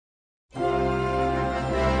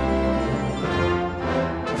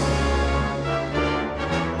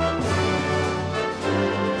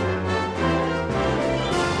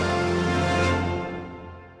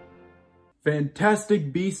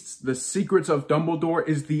Fantastic Beasts: The Secrets of Dumbledore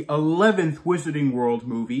is the 11th Wizarding World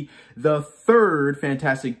movie, the 3rd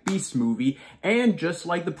Fantastic Beasts movie, and just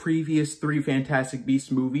like the previous 3 Fantastic Beasts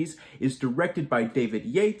movies, is directed by David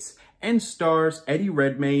Yates and stars Eddie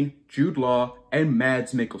Redmayne, Jude Law, and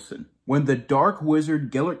Mads Mikkelsen. When the dark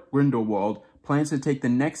wizard Gellert Grindelwald plans to take the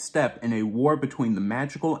next step in a war between the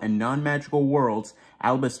magical and non-magical worlds,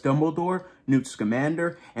 Albus Dumbledore, Newt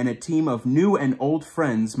Scamander, and a team of new and old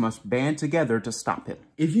friends must band together to stop him.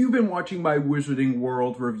 If you've been watching my Wizarding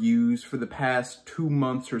World reviews for the past 2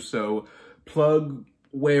 months or so, plug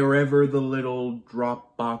wherever the little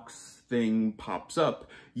Dropbox thing pops up,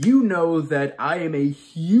 you know that I am a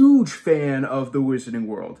huge fan of the Wizarding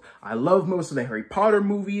World. I love most of the Harry Potter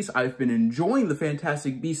movies. I've been enjoying the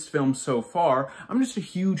Fantastic Beasts films so far. I'm just a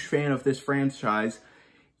huge fan of this franchise,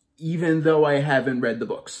 even though I haven't read the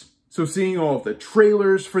books. So seeing all of the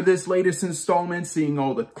trailers for this latest installment, seeing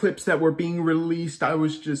all the clips that were being released, I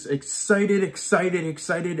was just excited,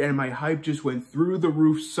 and my hype just went through the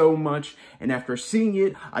roof so much. And after seeing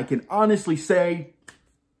it, I can honestly say,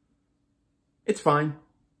 it's fine.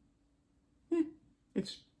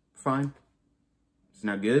 It's fine. It's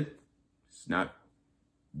not good. It's not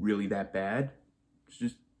really that bad. It's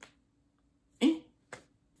just,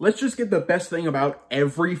 Let's just get the best thing about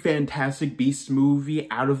every Fantastic Beasts movie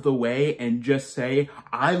out of the way and just say,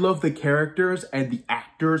 I love the characters and the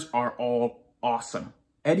actors are all awesome.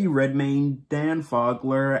 Eddie Redmayne, Dan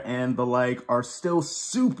Fogler, and the like are still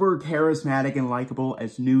super charismatic and likable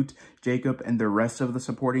as Newt, Jacob, and the rest of the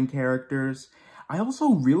supporting characters. I also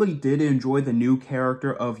really did enjoy the new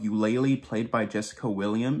character of Eulalie, played by Jessica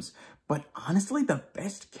Williams, but honestly, the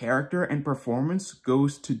best character and performance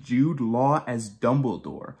goes to Jude Law as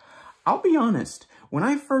Dumbledore. I'll be honest, when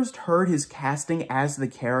I first heard his casting as the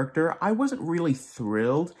character, I wasn't really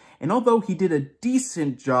thrilled, and although he did a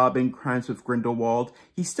decent job in Crimes with Grindelwald,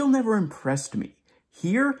 he still never impressed me.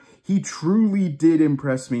 Here, he truly did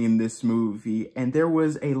impress me in this movie, and there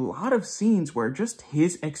was a lot of scenes where just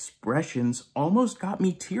his expressions almost got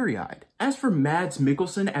me teary-eyed. As for Mads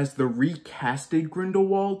Mikkelsen as the recasted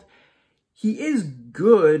Grindelwald, he is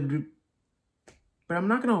good, but I'm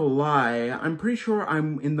not gonna lie, I'm pretty sure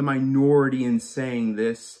I'm in the minority in saying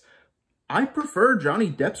this. I prefer Johnny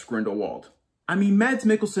Depp's Grindelwald. I mean, Mads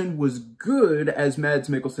Mikkelsen was good, as Mads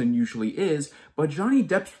Mikkelsen usually is, but Johnny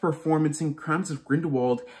Depp's performance in Crimes of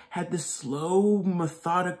Grindelwald had this slow,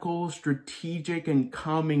 methodical, strategic, and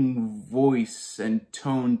calming voice and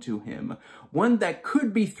tone to him. One that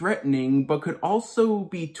could be threatening, but could also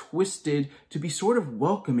be twisted to be sort of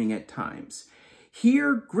welcoming at times.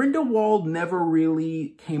 Here, Grindelwald never really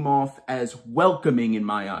came off as welcoming in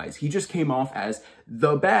my eyes. He just came off as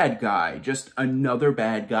the bad guy, just another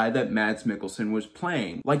bad guy that Mads Mikkelsen was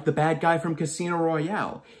playing. Like the bad guy from Casino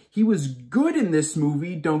Royale. He was good in this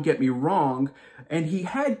movie, don't get me wrong, and he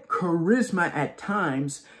had charisma at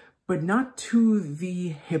times, but not to the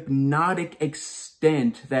hypnotic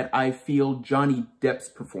extent that I feel Johnny Depp's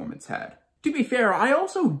performance had. To be fair, I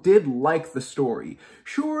also did like the story.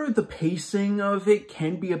 Sure, the pacing of it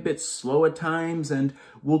can be a bit slow at times, and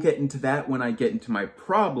we'll get into that when I get into my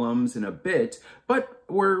problems in a bit, but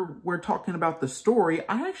we're talking about the story,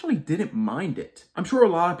 I actually didn't mind it. I'm sure a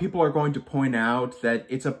lot of people are going to point out that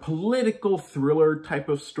it's a political thriller type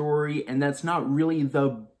of story, and that's not really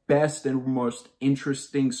the best and most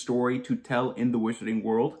interesting story to tell in the Wizarding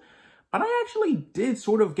World. But I actually did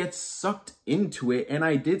sort of get sucked into it, and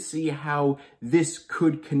I did see how this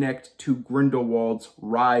could connect to Grindelwald's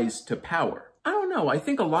rise to power. I don't know, I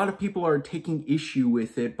think a lot of people are taking issue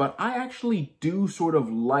with it, but I actually do sort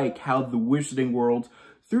of like how the Wizarding World,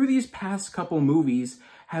 through these past couple movies,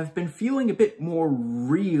 have been feeling a bit more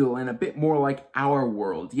real and a bit more like our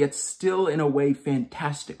world, yet still in a way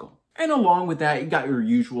fantastical. And along with that, you got your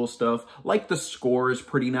usual stuff, like the score is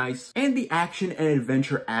pretty nice, and the action and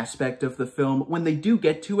adventure aspect of the film, when they do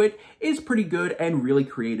get to it, is pretty good and really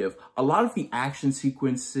creative. A lot of the action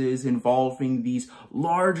sequences involving these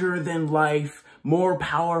larger-than-life, more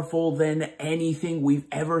powerful than anything we've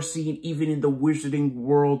ever seen, even in the Wizarding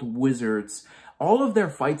World wizards, all of their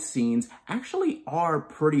fight scenes actually are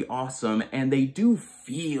pretty awesome, and they do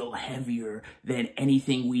feel heavier than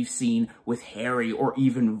anything we've seen with Harry or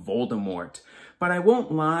even Voldemort. But I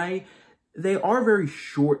won't lie, they are very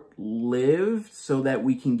short-lived so that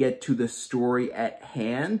we can get to the story at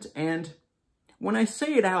hand, and when I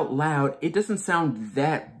say it out loud, it doesn't sound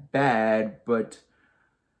that bad, but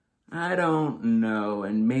I don't know,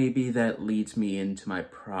 and maybe that leads me into my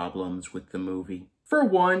problems with the movie. For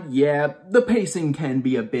one, yeah, the pacing can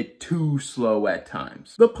be a bit too slow at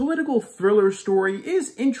times. The political thriller story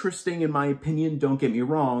is interesting in my opinion, don't get me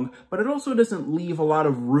wrong, but it also doesn't leave a lot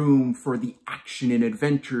of room for the action and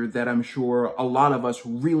adventure that I'm sure a lot of us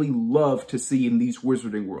really love to see in these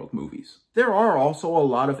Wizarding World movies. There are also a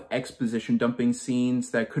lot of exposition dumping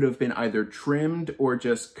scenes that could have been either trimmed or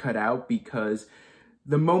just cut out because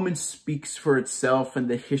the moment speaks for itself and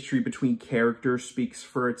the history between characters speaks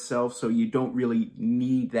for itself, so you don't really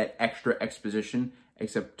need that extra exposition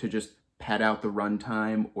except to just pad out the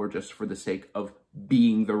runtime or just for the sake of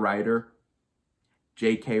being the writer.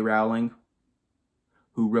 J.K. Rowling,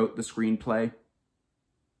 who wrote the screenplay.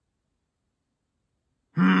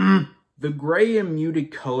 The gray and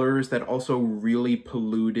muted colors that also really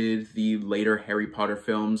polluted the later Harry Potter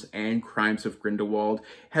films and Crimes of Grindelwald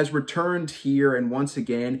has returned here, and once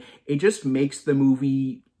again, it just makes the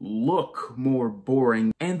movie look more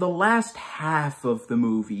boring. And the last half of the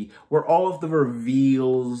movie, where all of the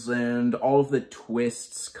reveals and all of the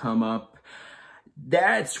twists come up,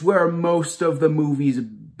 that's where most of the movie's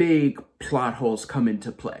big plot holes come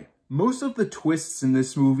into play. Most of the twists in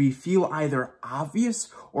this movie feel either obvious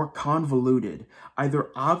or convoluted. Either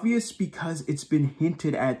obvious because it's been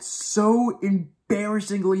hinted at so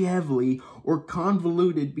embarrassingly heavily, or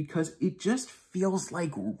convoluted because it just feels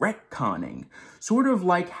like retconning. Sort of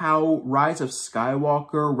like how Rise of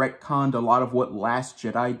Skywalker retconned a lot of what Last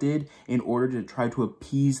Jedi did in order to try to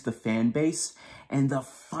appease the fan base, and the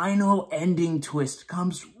final ending twist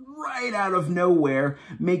comes right out of nowhere,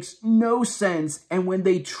 makes no sense, and when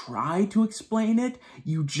they try to explain it,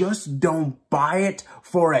 you just don't buy it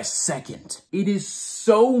for a second. It is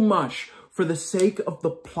so much for the sake of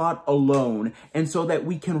the plot alone, and so that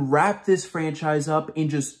we can wrap this franchise up in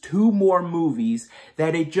just 2 more movies,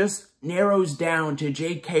 that it just narrows down to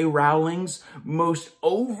J.K. Rowling's most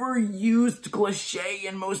overused cliche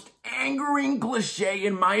and most angering cliche,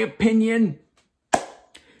 in my opinion,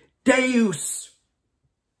 Deus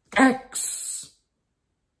Ex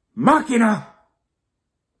Machina.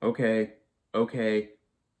 Okay.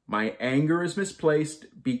 My anger is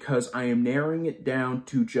misplaced because I am narrowing it down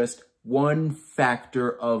to just one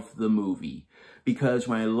factor of the movie. Because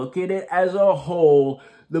when I look at it as a whole,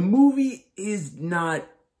 the movie is not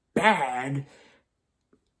bad.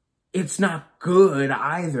 It's not good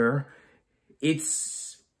either.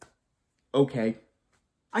 It's okay.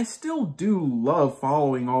 I still do love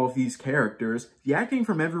following all of these characters. The acting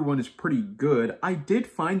from everyone is pretty good. I did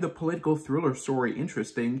find the political thriller story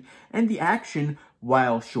interesting, and the action,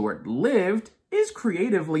 while short-lived, is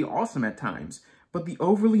creatively awesome at times. But the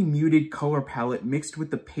overly muted color palette mixed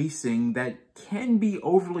with the pacing that can be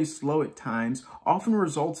overly slow at times often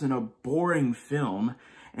results in a boring film.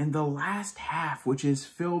 And the last half, which is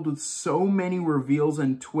filled with so many reveals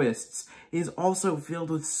and twists, is also filled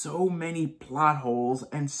with so many plot holes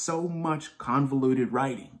and so much convoluted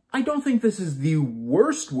writing. I don't think this is the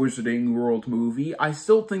worst Wizarding World movie. I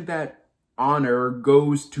still think that honor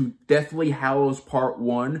goes to Deathly Hallows Part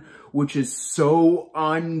 1, which is so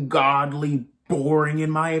ungodly boring in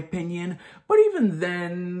my opinion. But even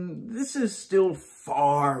then, this is still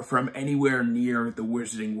far from anywhere near the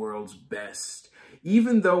Wizarding World's best.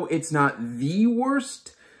 Even though it's not the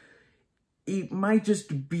worst, it might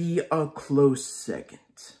just be a close second.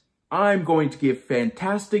 I'm going to give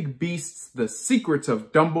Fantastic Beasts: The Secrets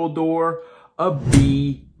of Dumbledore a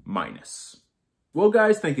B-. Well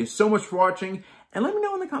guys, thank you so much for watching, and let me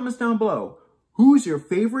know in the comments down below, who is your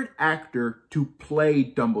favorite actor to play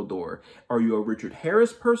Dumbledore? Are you a Richard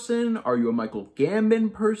Harris person? Are you a Michael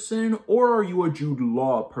Gambon person? Or are you a Jude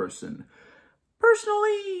Law person?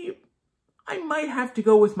 Personally, I might have to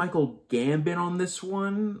go with Michael Gambon on this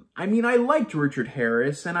one. I mean, I liked Richard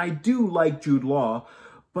Harris, and I do like Jude Law,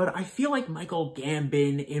 but I feel like Michael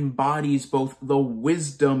Gambon embodies both the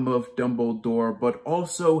wisdom of Dumbledore, but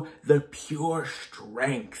also the pure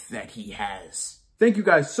strength that he has. Thank you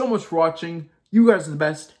guys so much for watching. You guys are the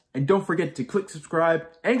best, and don't forget to click subscribe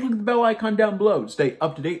and click the bell icon down below to stay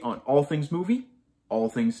up to date on all things movie, all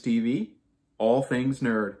things TV, all things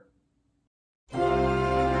nerd.